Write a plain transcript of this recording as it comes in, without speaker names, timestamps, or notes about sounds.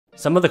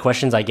Some of the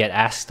questions I get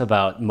asked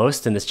about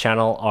most in this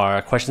channel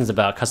are questions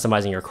about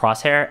customizing your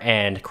crosshair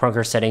and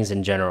Krunker settings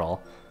in general.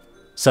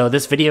 So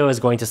this video is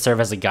going to serve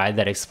as a guide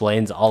that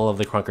explains all of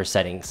the Krunker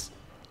settings.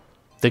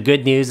 The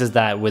good news is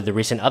that with the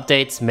recent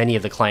updates, many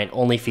of the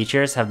client-only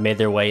features have made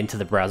their way into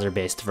the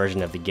browser-based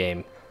version of the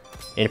game.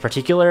 In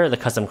particular, the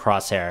custom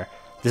crosshair.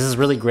 This is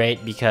really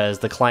great because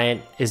the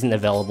client isn't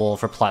available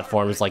for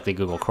platforms like the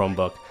Google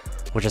Chromebook,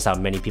 which is how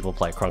many people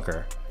play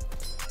Krunker.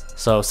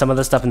 So some of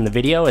the stuff in the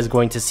video is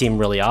going to seem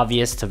really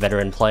obvious to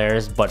veteran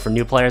players, but for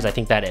new players I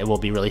think that it will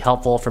be really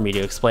helpful for me to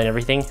explain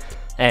everything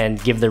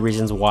and give the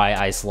reasons why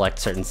I select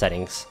certain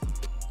settings.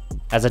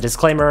 As a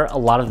disclaimer, a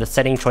lot of the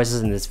setting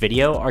choices in this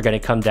video are going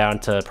to come down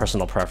to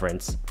personal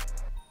preference.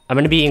 I'm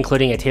going to be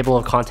including a table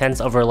of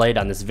contents overlaid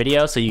on this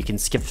video so you can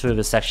skip through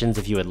the sections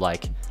if you would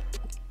like.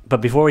 But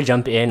before we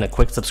jump in, a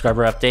quick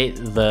subscriber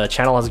update. The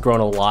channel has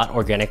grown a lot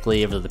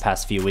organically over the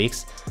past few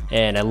weeks,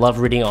 and I love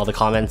reading all the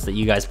comments that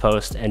you guys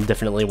post and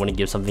definitely want to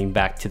give something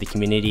back to the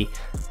community.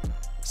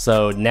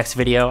 So next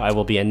video, I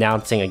will be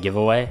announcing a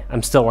giveaway.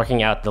 I'm still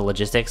working out the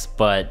logistics,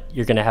 but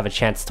you're going to have a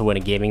chance to win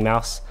a gaming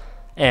mouse.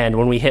 And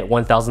when we hit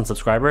 1,000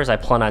 subscribers, I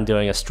plan on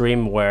doing a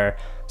stream where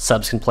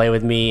subs can play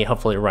with me,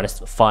 hopefully run a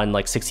fun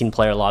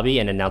 16-player lobby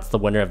and announce the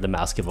winner of the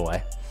mouse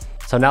giveaway.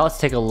 So now let's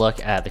take a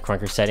look at the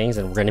Krunker settings,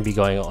 and we're going to be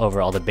going over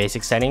all the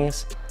basic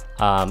settings.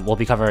 We'll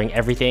be covering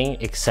everything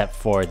except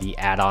for the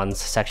add-ons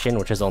section,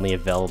 which is only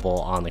available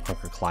on the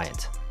Krunker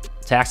client.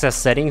 To access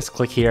settings,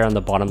 click here on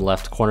the bottom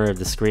left corner of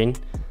the screen.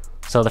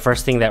 So the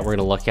first thing that we're going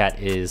to look at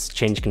is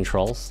change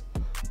controls,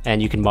 and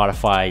you can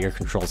modify your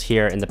controls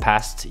here. In the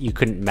past, you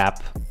couldn't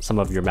map some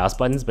of your mouse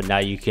buttons, but now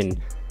you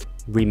can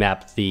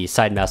remap the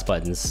side mouse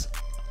buttons.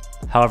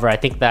 However, I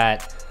think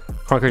that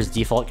Krunker's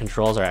default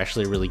controls are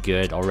actually really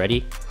good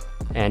already.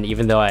 And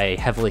even though I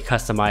heavily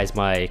customize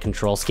my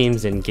control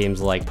schemes in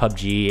games like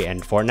PUBG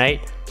and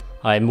Fortnite,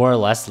 I more or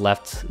less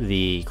left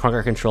the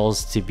Krunker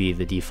controls to be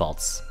the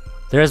defaults.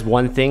 There is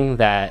one thing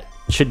that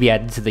should be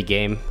added to the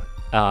game,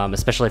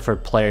 especially for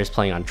players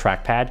playing on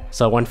trackpad.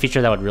 So one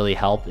feature that would really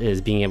help is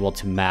being able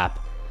to map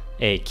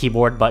a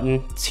keyboard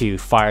button to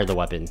fire the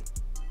weapon.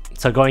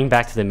 So going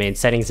back to the main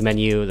settings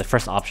menu, the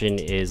first option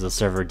is the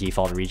server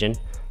default region.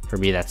 For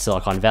me, that's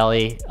Silicon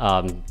Valley.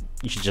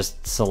 You should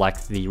just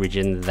select the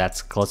region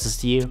that's closest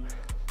to you,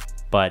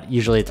 but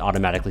usually it's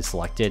automatically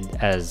selected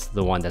as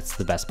the one that's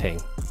the best ping.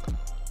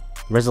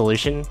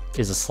 Resolution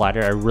is a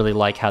slider. I really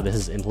like how this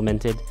is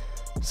implemented.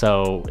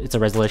 So it's a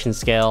resolution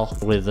scale.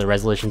 With the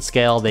resolution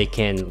scale, they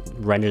can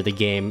render the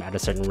game at a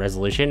certain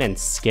resolution and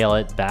scale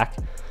it back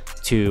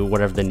to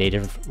whatever the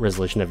native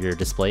resolution of your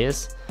display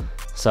is.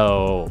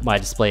 So my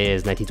display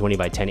is 1920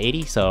 by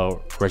 1080,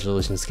 so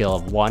resolution scale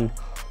of 1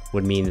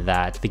 would mean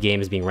that the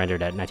game is being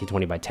rendered at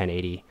 1920 by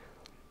 1080.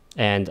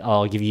 And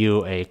I'll give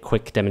you a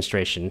quick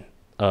demonstration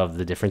of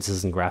the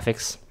differences in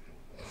graphics.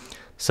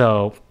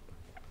 So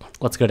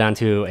let's go down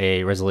to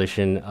a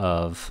resolution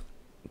of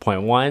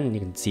 0.1. You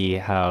can see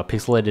how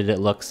pixelated it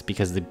looks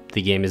because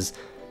the game is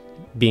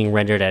being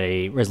rendered at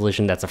a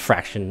resolution that's a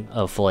fraction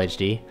of Full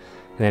HD.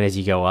 And then as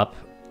you go up,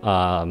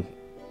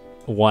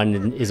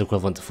 1 is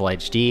equivalent to Full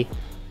HD,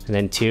 and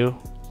then 2,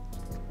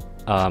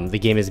 the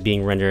game is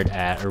being rendered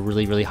at a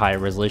really high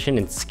resolution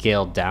and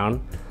scaled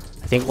down.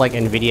 I think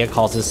NVIDIA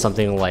calls this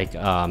something like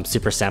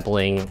super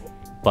sampling,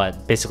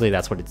 but basically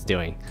that's what it's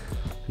doing.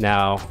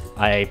 Now,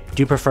 I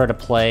do prefer to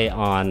play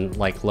on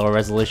lower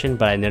resolution,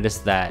 but I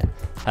noticed that,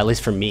 at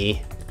least for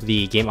me,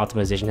 the game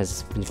optimization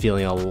has been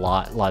feeling a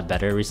lot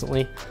better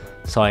recently.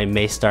 So I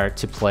may start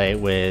to play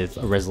with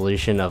a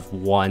resolution of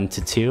 1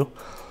 to 2.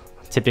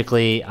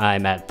 Typically,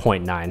 I'm at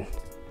 0.9.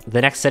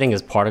 The next setting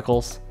is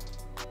particles,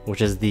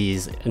 which is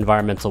these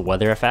environmental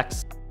weather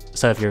effects.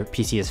 So if your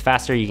PC is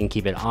faster, you can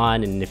keep it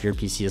on, and if your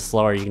PC is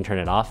slower, you can turn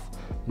it off.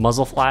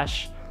 Muzzle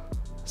flash.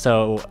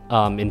 So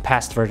in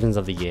past versions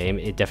of the game,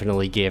 it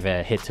definitely gave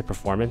a hit to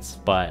performance,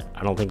 but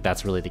I don't think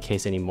that's really the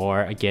case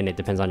anymore. Again, it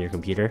depends on your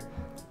computer.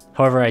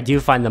 However, I do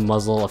find the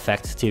muzzle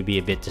effect to be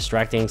a bit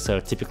distracting,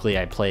 so typically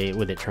I play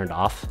with it turned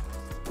off.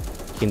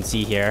 You can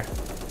see here,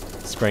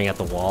 spraying at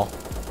the wall.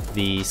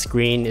 The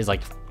screen is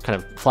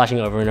kind of flashing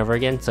over and over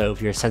again, so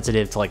if you're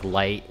sensitive to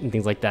light and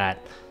things like that,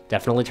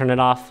 definitely turn it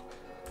off.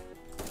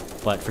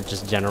 But for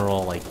just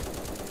general,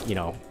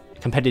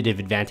 competitive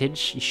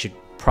advantage, you should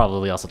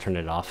probably also turn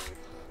it off.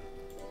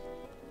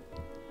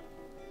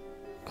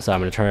 So I'm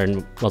going to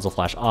turn muzzle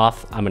flash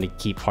off. I'm going to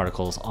keep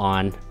particles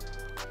on.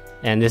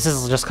 And this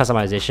is just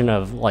customization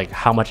of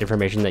how much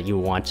information that you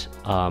want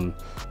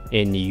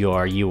in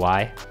your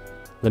UI.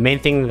 The main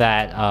thing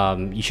that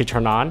you should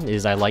turn on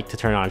is I like to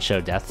turn on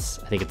show deaths.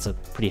 I think it's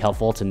pretty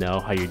helpful to know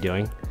how you're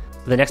doing.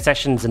 The next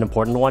section is an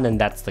important one, and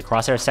that's the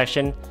crosshair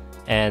section.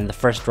 And the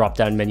first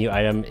drop-down menu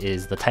item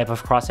is the type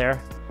of crosshair.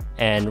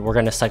 And we're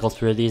going to cycle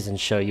through these and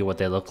show you what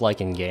they look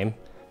like in game.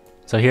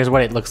 So here's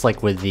what it looks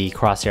like with the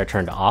crosshair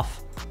turned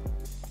off.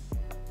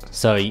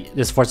 So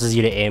this forces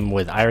you to aim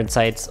with iron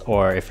sights,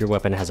 or if your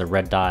weapon has a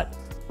red dot,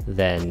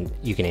 then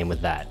you can aim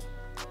with that.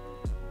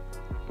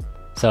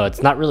 So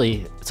it's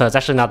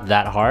actually not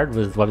that hard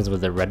with weapons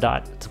with the red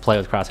dot to play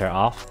with crosshair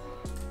off,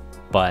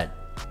 but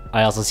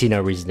I also see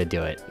no reason to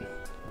do it.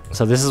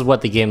 So this is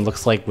what the game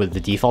looks like with the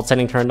default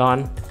setting turned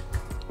on.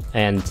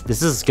 And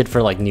this is good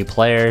for like new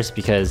players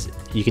because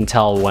you can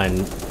tell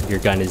when your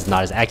gun is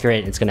not as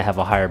accurate. It's going to have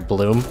a higher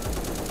bloom.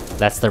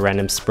 That's the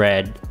random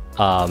spread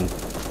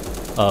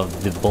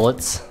of the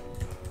bullets.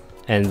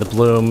 And the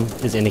bloom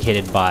is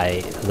indicated by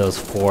those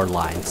 4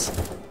 lines.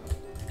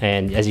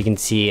 And as you can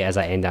see, as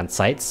I aim down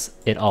sights,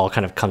 it all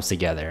kind of comes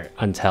together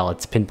until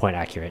it's pinpoint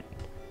accurate.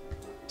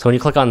 So when you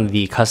click on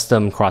the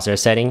custom crosshair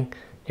setting,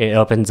 it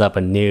opens up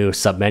a new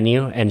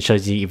submenu and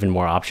shows you even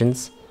more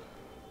options.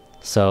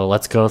 So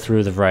let's go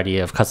through the variety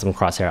of custom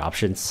crosshair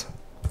options.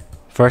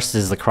 First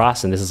is the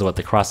cross, and this is what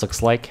the cross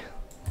looks like.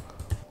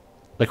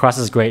 The cross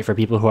is great for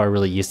people who are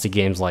really used to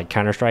games like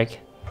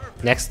Counter-Strike.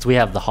 Next, we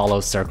have the hollow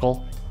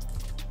circle.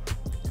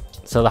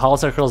 So the hollow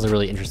circle is a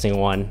really interesting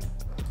one.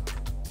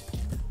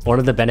 One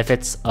of the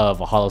benefits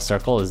of a hollow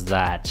circle is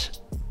that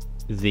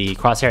the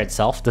crosshair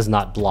itself does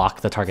not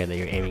block the target that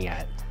you're aiming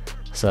at.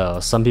 So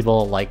some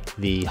people like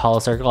the hollow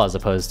circle as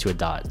opposed to a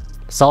dot.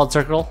 Solid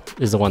circle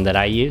is the one that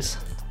I use.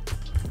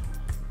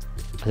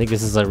 I think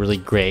this is a really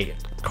great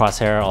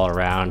crosshair all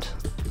around.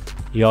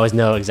 You always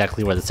know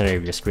exactly where the center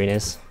of your screen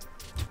is.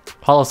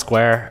 Hollow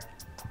square,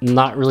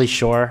 not really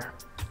sure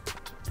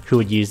who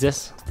would use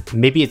this.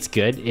 Maybe it's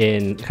good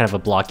in kind of a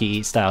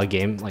blocky style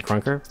game like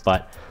Krunker,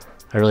 but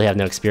I really have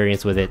no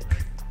experience with it.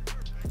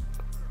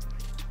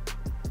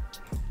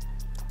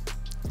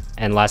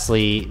 And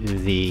lastly,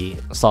 the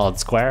solid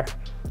square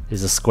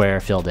is a square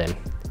filled in.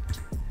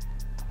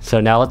 So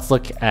now let's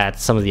look at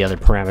some of the other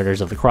parameters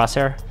of the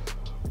crosshair.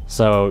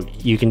 So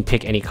you can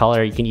pick any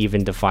color, you can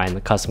even define the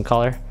custom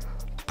color.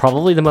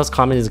 Probably the most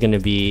common is going to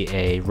be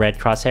a red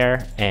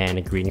crosshair and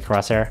a green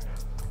crosshair.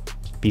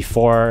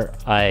 Before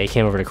I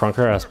came over to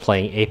Krunker, I was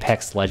playing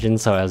Apex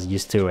Legends, so I was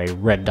used to a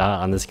red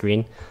dot on the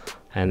screen,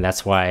 and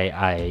that's why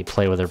I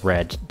play with a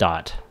red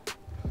dot.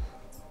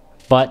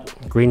 But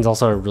green's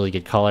also a really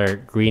good color.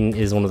 Green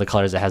is one of the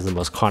colors that has the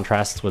most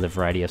contrast with a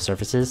variety of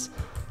surfaces,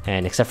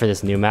 and except for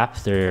this new map,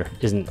 there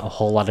isn't a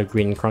whole lot of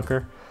green in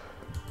Krunker.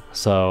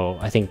 So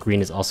I think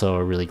green is also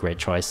a really great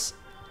choice.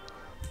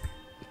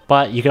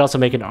 But you could also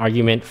make an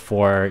argument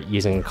for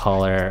using a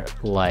color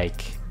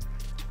like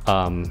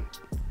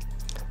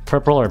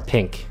purple or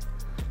pink.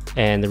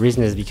 And the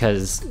reason is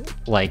because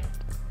like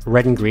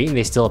red and green,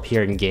 they still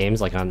appear in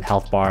games like on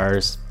health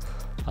bars,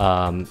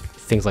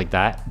 things like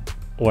that.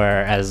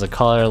 Whereas a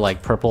color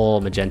like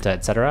purple, magenta,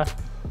 etc.,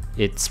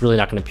 it's really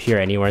not going to appear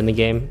anywhere in the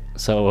game.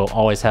 So it will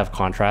always have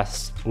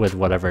contrast with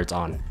whatever it's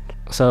on.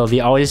 So the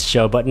always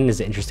show button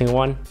is an interesting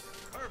one.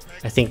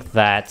 I think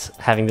that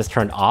having this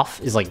turned off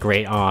is like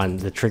great on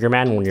the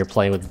triggerman when you're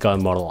playing with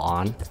gun model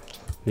on,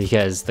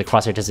 because the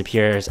crosshair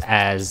disappears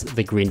as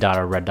the green dot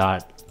or red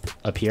dot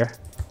appear.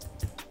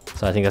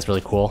 So I think that's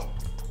really cool.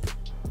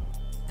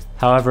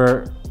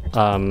 However,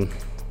 let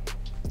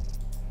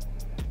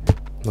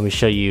me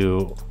show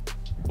you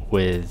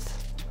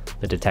with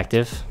the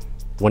detective.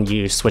 When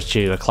you switch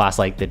to a class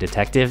like the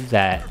detective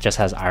that just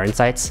has iron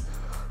sights,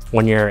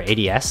 when you're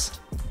ADS,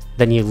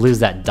 then you lose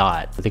that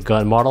dot. The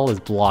gun model is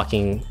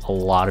blocking a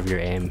lot of your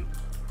aim.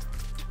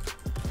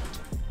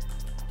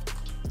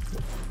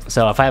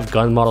 So if I have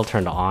gun model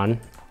turned on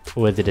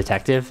with the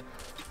detective,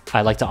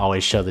 I like to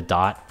always show the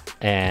dot,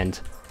 and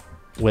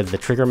with the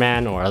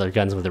triggerman or other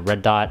guns with a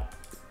red dot,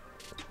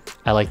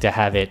 I like to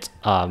have it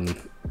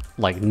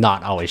like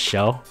not always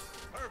show.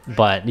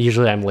 But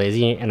usually I'm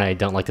lazy and I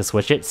don't like to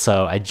switch it,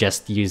 so I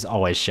just use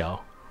always show.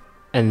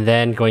 And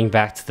then going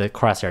back to the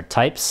crosshair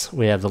types,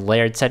 we have the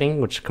layered setting,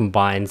 which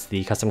combines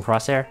the custom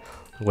crosshair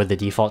with the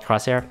default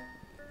crosshair.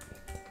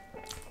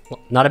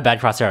 Not a bad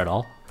crosshair at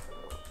all.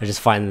 I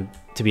just find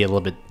it to be a little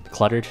bit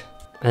cluttered.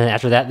 And then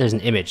after that, there's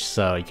an image,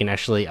 so you can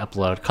actually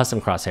upload custom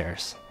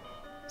crosshairs.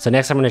 So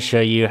next I'm going to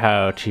show you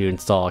how to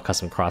install a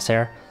custom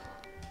crosshair.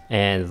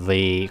 And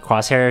the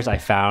crosshairs I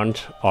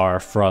found are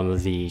from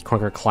the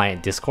Krunker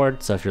client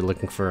Discord, so if you're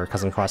looking for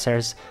custom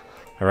crosshairs,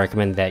 I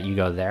recommend that you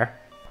go there.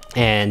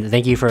 And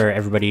thank you for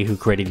everybody who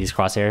created these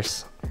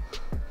crosshairs.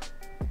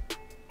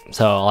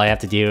 So all I have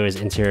to do is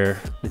enter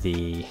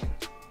the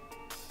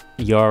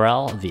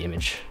URL of the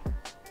image.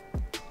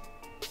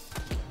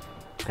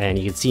 And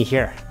you can see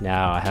here,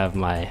 now I have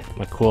my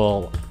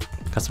cool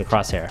custom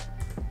crosshair.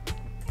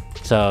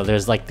 So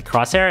there's like the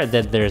crosshair, and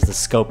then there's the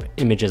scope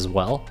image as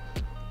well.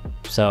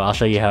 So I'll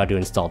show you how to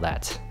install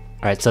that.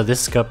 All right, so this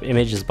scope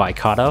image is by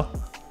Kato.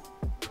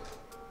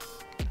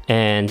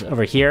 And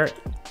over here,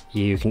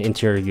 you can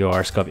enter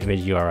your scope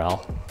image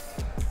URL.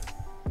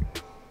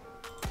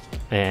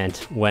 And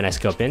when I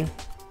scope in,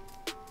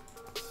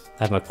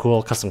 I have my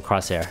cool custom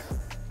crosshair.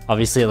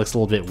 Obviously it looks a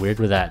little bit weird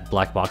with that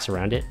black box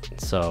around it.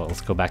 So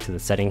let's go back to the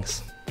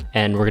settings.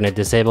 And we're gonna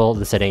disable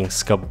the setting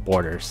scope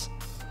borders.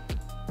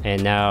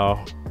 And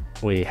now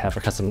we have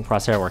our custom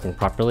crosshair working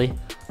properly.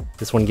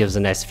 This one gives a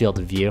nice field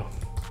of view.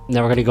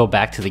 Now we're gonna go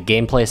back to the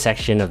gameplay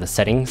section of the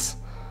settings.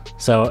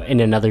 So in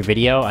another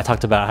video, I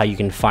talked about how you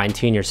can fine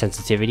tune your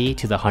sensitivity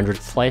to the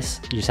 100th place.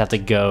 You just have to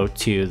go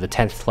to the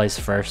 10th place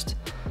first.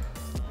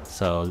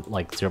 So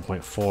like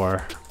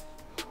 0.4,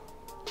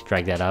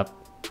 drag that up.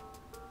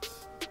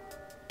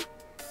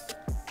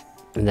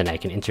 And then I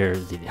can enter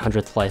the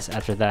 100th place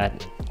after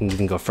that, and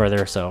even go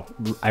further. So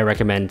I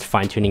recommend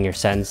fine tuning your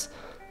sens,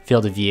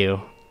 field of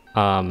view.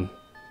 I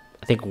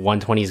think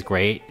 120 is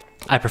great.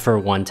 I prefer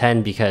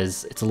 110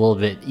 because it's a little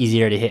bit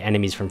easier to hit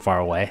enemies from far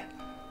away.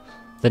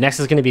 The next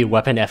is going to be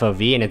weapon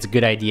FOV, and it's a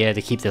good idea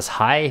to keep this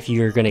high if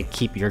you're going to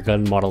keep your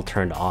gun model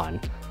turned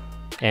on.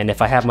 And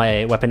if I have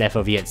my weapon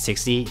FOV at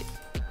 60,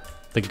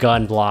 the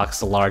gun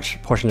blocks a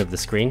large portion of the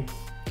screen.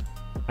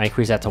 I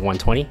increase that to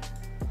 120.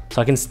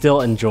 So I can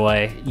still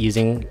enjoy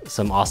using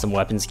some awesome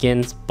weapon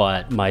skins,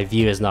 but my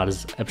view is not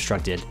as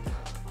obstructed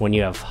when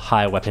you have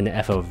high weapon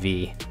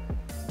FOV.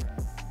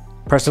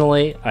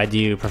 Personally, I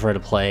do prefer to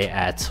play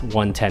at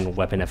 110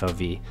 weapon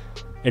FOV.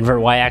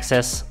 Invert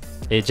Y-axis,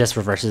 it just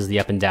reverses the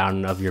up and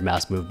down of your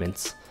mouse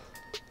movements.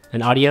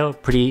 And audio,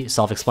 pretty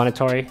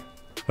self-explanatory,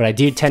 but I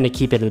do tend to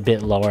keep it a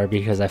bit lower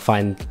because I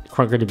find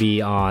Krunker to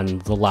be on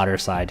the louder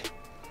side.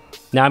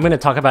 Now I'm going to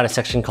talk about a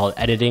section called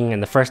editing,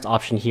 and the first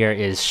option here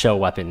is show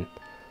weapon.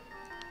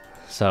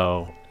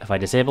 So if I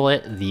disable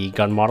it, the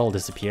gun model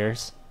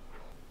disappears.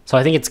 So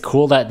I think it's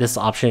cool that this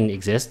option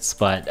exists,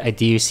 but I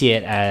do see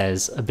it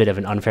as a bit of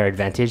an unfair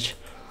advantage.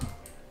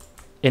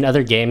 In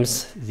other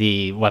games,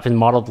 the weapon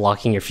model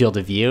blocking your field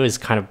of view is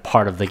kind of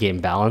part of the game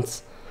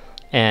balance.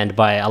 And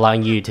by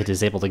allowing you to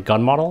disable the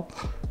gun model,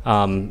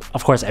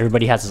 of course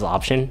everybody has this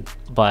option,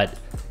 but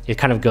it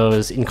kind of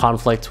goes in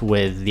conflict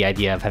with the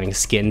idea of having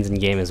skins in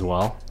game as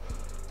well.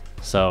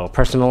 So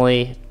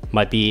personally,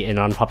 might be an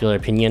unpopular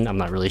opinion, I'm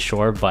not really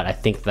sure, but I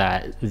think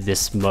that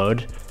this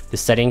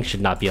setting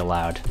should not be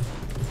allowed.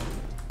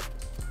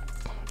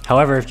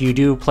 However, if you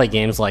do play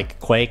games like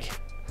Quake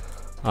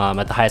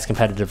at the highest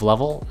competitive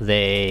level,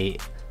 they,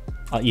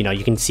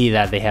 you can see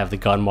that they have the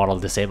gun model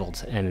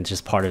disabled, and it's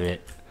just part of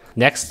it.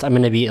 Next, I'm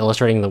going to be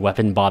illustrating the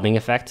weapon bobbing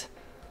effect.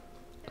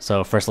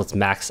 So first, let's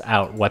max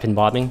out weapon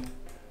bobbing,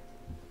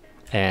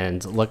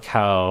 and look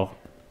how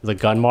the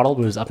gun model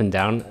moves up and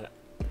down.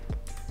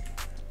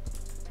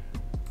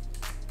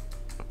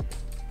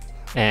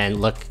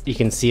 And look, you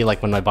can see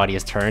like when my body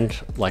is turned,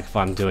 like if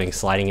I'm doing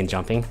sliding and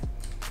jumping.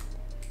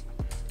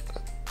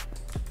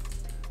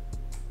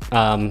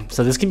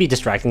 So this can be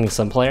distracting to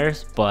some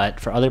players, but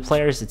for other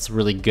players, it's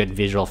really good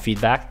visual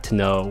feedback to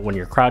know when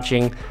you're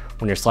crouching,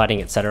 when you're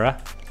sliding, etc.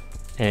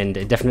 And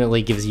it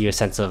definitely gives you a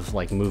sense of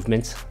like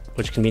movement,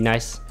 which can be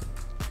nice.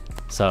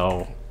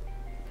 So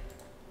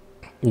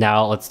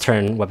now let's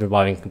turn weapon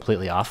bobbing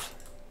completely off.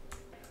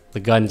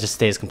 The gun just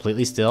stays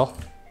completely still.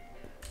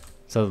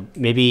 So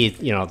maybe,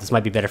 this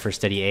might be better for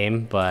steady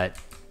aim, but,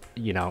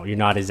 you're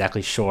not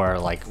exactly sure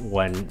like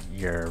when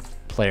your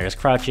player is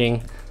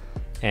crouching,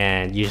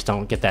 and you just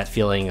don't get that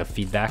feeling of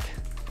feedback.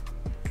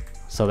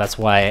 So that's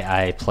why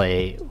I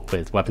play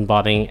with weapon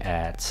bobbing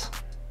at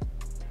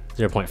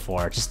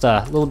 0.4. Just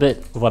a little bit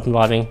of weapon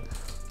bobbing,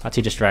 not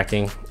too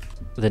distracting.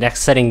 The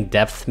next setting,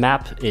 depth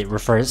map, it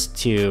refers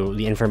to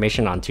the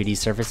information on 2D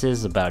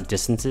surfaces about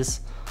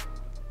distances.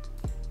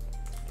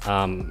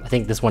 I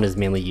think this one is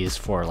mainly used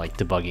for like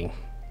debugging.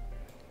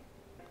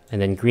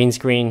 And then green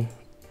screen,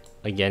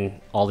 again,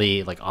 all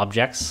the like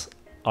objects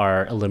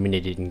are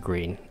illuminated in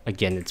green.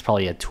 Again, it's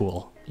probably a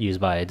tool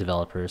used by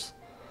developers.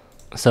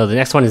 So the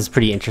next one is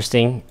pretty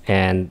interesting,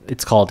 and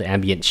it's called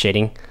ambient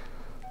shading.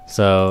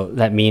 So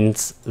that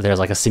means there's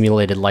like a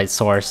simulated light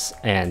source,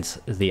 and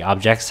the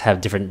objects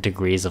have different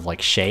degrees of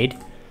like shade.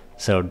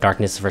 So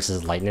darkness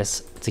versus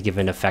lightness to give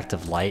an effect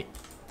of light.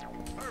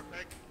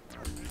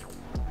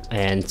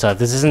 And so if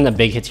this isn't a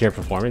big hit to your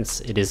performance,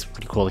 it is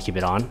pretty cool to keep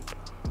it on.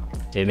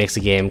 It makes the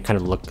game kind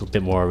of look a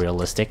bit more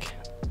realistic.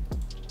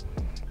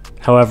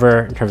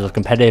 However, in terms of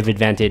competitive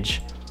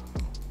advantage,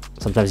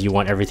 sometimes you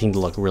want everything to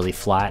look really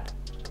flat.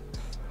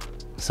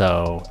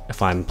 So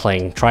if I'm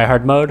playing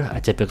tryhard mode, I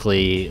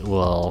typically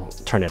will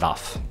turn it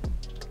off.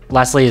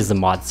 Lastly is the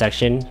mod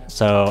section.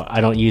 So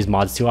I don't use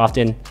mods too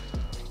often.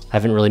 I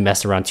haven't really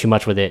messed around too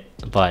much with it,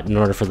 but in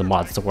order for the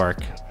mods to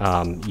work,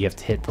 you have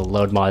to hit the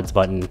load mods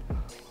button,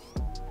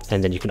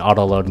 and then you can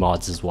auto load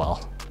mods as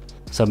well.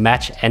 So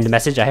match end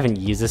message, I haven't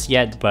used this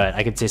yet, but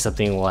I could say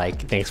something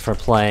like, thanks for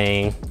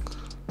playing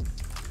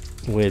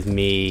with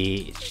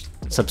me,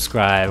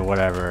 subscribe,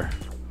 whatever,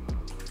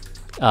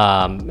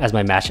 as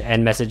my match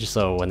end message.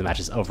 So when the match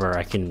is over,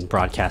 I can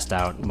broadcast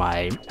out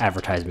my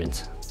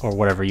advertisement or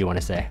whatever you want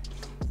to say.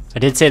 I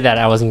did say that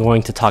I wasn't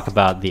going to talk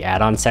about the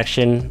add-on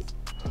section,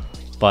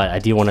 but I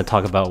do want to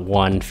talk about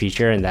one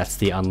feature, and that's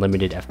the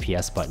unlimited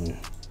FPS button.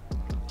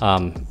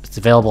 It's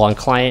available on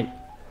client,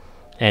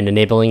 and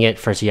enabling it,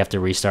 first you have to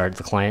restart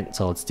the client,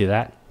 so let's do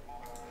that.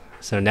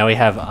 So now we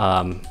have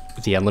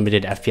the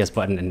unlimited FPS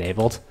button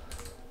enabled.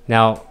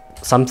 Now,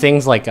 some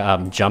things like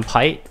jump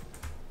height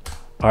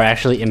are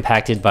actually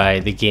impacted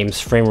by the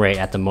game's frame rate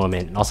at the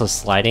moment, and also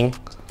sliding.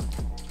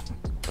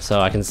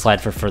 So I can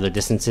slide for further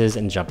distances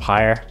and jump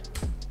higher.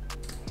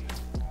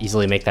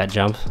 Easily make that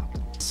jump.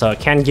 So it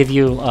can give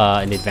you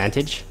an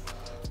advantage,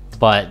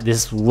 but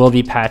this will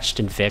be patched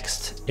and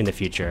fixed in the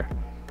future.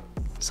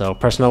 So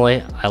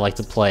personally, I like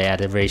to play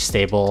at a very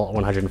stable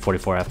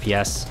 144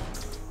 FPS,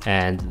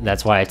 and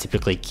that's why I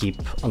typically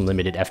keep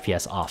unlimited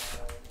FPS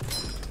off.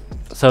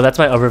 So that's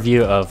my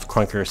overview of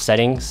Krunker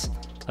settings.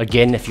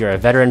 Again, if you're a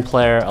veteran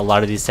player, a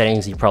lot of these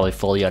settings you probably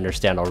fully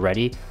understand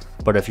already,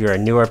 but if you're a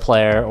newer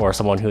player or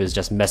someone who is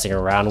just messing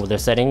around with their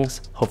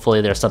settings,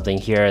 hopefully there's something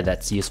here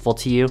that's useful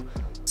to you.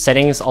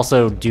 Settings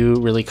also do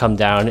really come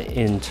down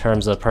in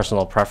terms of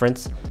personal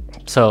preference.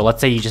 So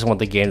let's say you just want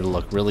the game to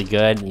look really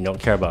good, you don't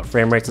care about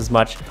frame rates as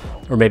much,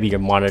 or maybe your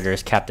monitor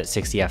is capped at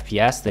 60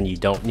 FPS, then you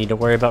don't need to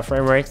worry about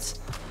frame rates.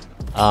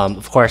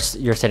 Of course,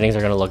 your settings are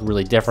going to look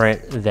really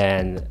different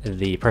than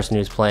the person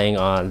who's playing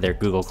on their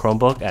Google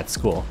Chromebook at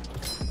school.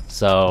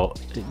 So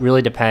it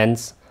really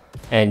depends,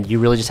 and you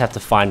really just have to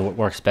find what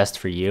works best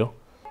for you.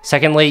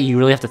 Secondly, you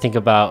really have to think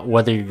about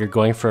whether you're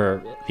going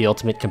for the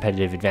ultimate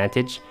competitive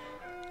advantage,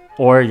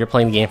 or you're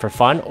playing the game for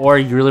fun, or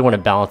you really want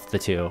to balance the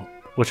two,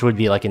 which would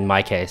be like in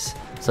my case.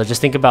 So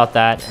just think about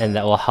that, and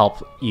that will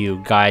help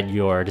you guide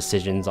your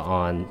decisions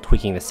on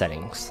tweaking the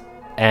settings.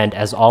 And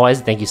as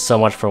always, thank you so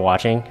much for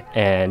watching,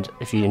 and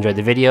if you enjoyed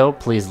the video,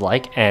 please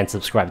like and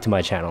subscribe to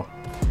my channel.